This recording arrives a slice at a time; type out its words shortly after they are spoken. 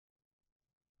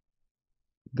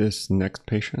This next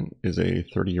patient is a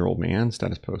 30-year-old man,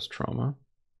 status post-trauma.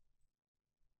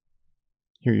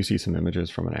 Here you see some images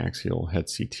from an axial head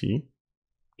CT.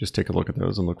 Just take a look at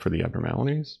those and look for the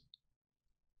abnormalities.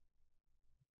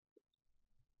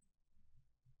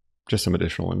 Just some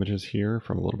additional images here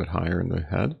from a little bit higher in the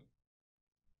head.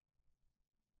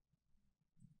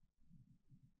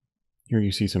 Here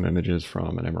you see some images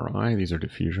from an MRI. These are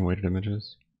diffusion-weighted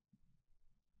images.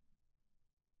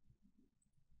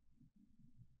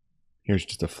 Here's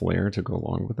just a flare to go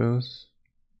along with those.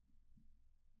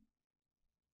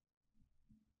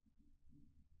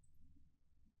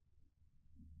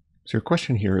 So your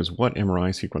question here is, what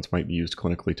MRI sequence might be used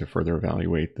clinically to further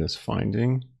evaluate this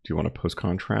finding? Do you want a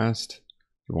post-contrast?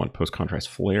 Do you want post-contrast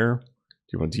flare?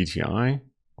 Do you want DTI?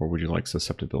 Or would you like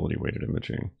susceptibility-weighted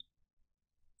imaging?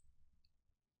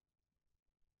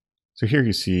 So here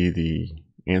you see the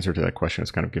answer to that question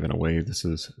is kind of given away. This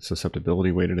is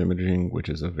susceptibility-weighted imaging, which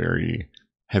is a very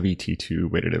heavy T2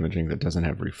 weighted imaging that doesn't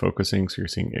have refocusing. So you're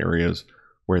seeing areas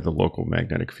where the local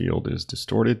magnetic field is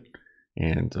distorted.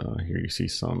 And here you see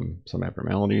some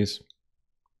abnormalities.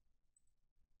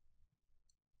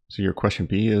 So your question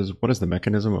B is, what is the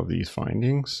mechanism of these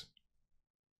findings?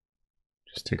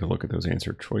 Just take a look at those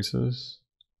answer choices.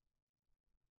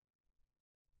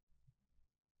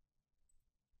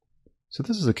 So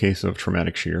this is a case of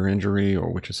traumatic shear injury,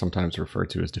 or which is sometimes referred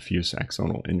to as diffuse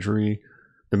axonal injury.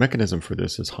 The mechanism for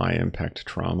this is high impact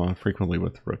trauma, frequently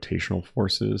with rotational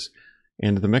forces.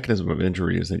 And the mechanism of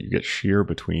injury is that you get shear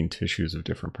between tissues of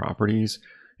different properties,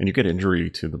 and you get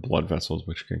injury to the blood vessels,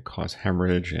 which can cause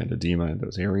hemorrhage and edema in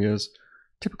those areas.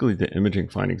 Typically, the imaging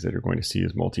findings that you're going to see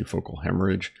is multifocal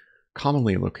hemorrhage,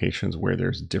 commonly in locations where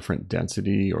there's different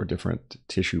density or different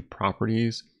tissue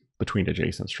properties between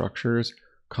adjacent structures,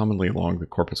 commonly along the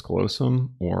corpus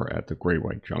callosum or at the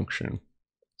gray-white junction.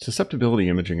 Susceptibility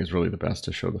imaging is really the best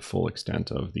to show the full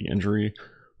extent of the injury,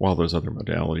 while those other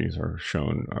modalities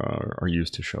are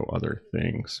used to show other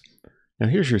things. Now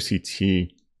here's your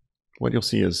CT. What you'll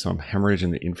see is some hemorrhage in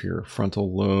the inferior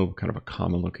frontal lobe, kind of a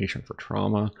common location for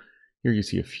trauma. Here you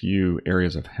see a few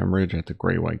areas of hemorrhage at the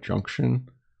gray-white junction.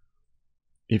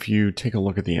 If you take a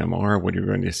look at the MR, what you're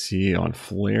going to see on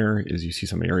flare is you see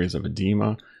some areas of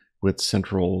edema with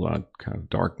central kind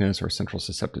of darkness or central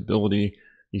susceptibility.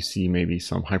 You see maybe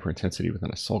some hyperintensity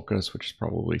within a sulcus, which is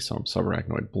probably some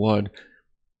subarachnoid blood.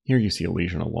 Here you see a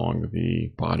lesion along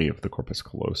the body of the corpus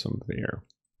callosum there.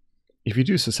 If you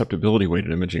do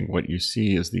susceptibility-weighted imaging, what you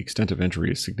see is the extent of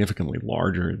injury is significantly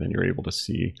larger than you're able to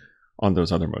see on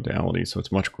those other modalities. So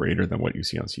it's much greater than what you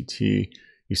see on CT.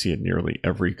 You see it nearly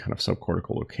every kind of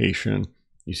subcortical location.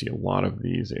 You see a lot of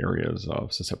these areas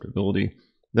of susceptibility.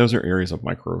 Those are areas of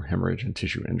microhemorrhage and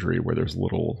tissue injury where there's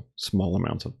small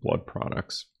amounts of blood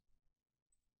products.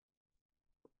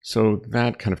 So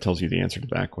that kind of tells you the answer to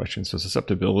that question. So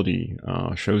susceptibility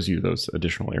shows you those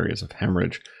additional areas of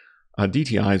hemorrhage.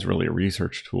 DTI is really a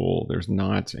research tool. There's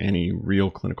not any real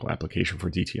clinical application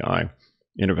for DTI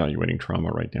in evaluating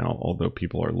trauma right now, although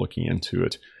people are looking into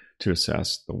it to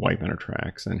assess the white matter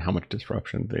tracts and how much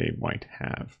disruption they might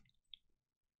have.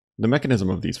 The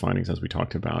mechanism of these findings, as we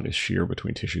talked about, is shear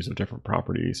between tissues of different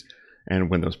properties. And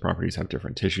when those properties have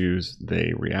different tissues,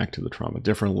 they react to the trauma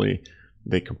differently.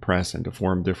 They compress and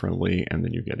deform differently, and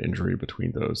then you get injury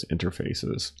between those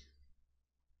interfaces.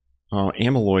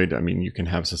 Amyloid, you can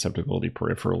have susceptibility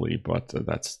peripherally, but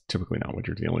that's typically not what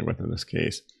you're dealing with in this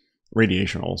case.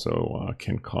 Radiation also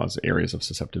can cause areas of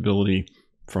susceptibility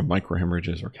from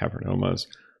microhemorrhages or cavernomas,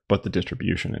 but the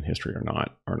distribution and history are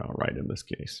not right in this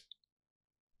case.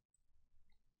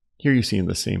 Here you see in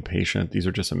the same patient, these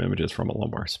are just some images from a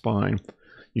lumbar spine.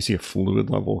 You see a fluid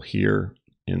level here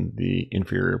in the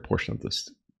inferior portion of the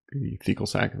thecal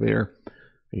sac there.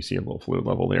 You see a little fluid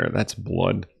level there. That's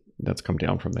blood that's come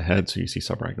down from the head. So you see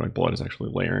subarachnoid blood is actually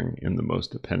layering in the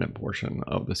most dependent portion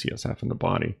of the CSF in the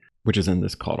body, which is in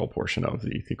this caudal portion of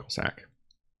the thecal sac.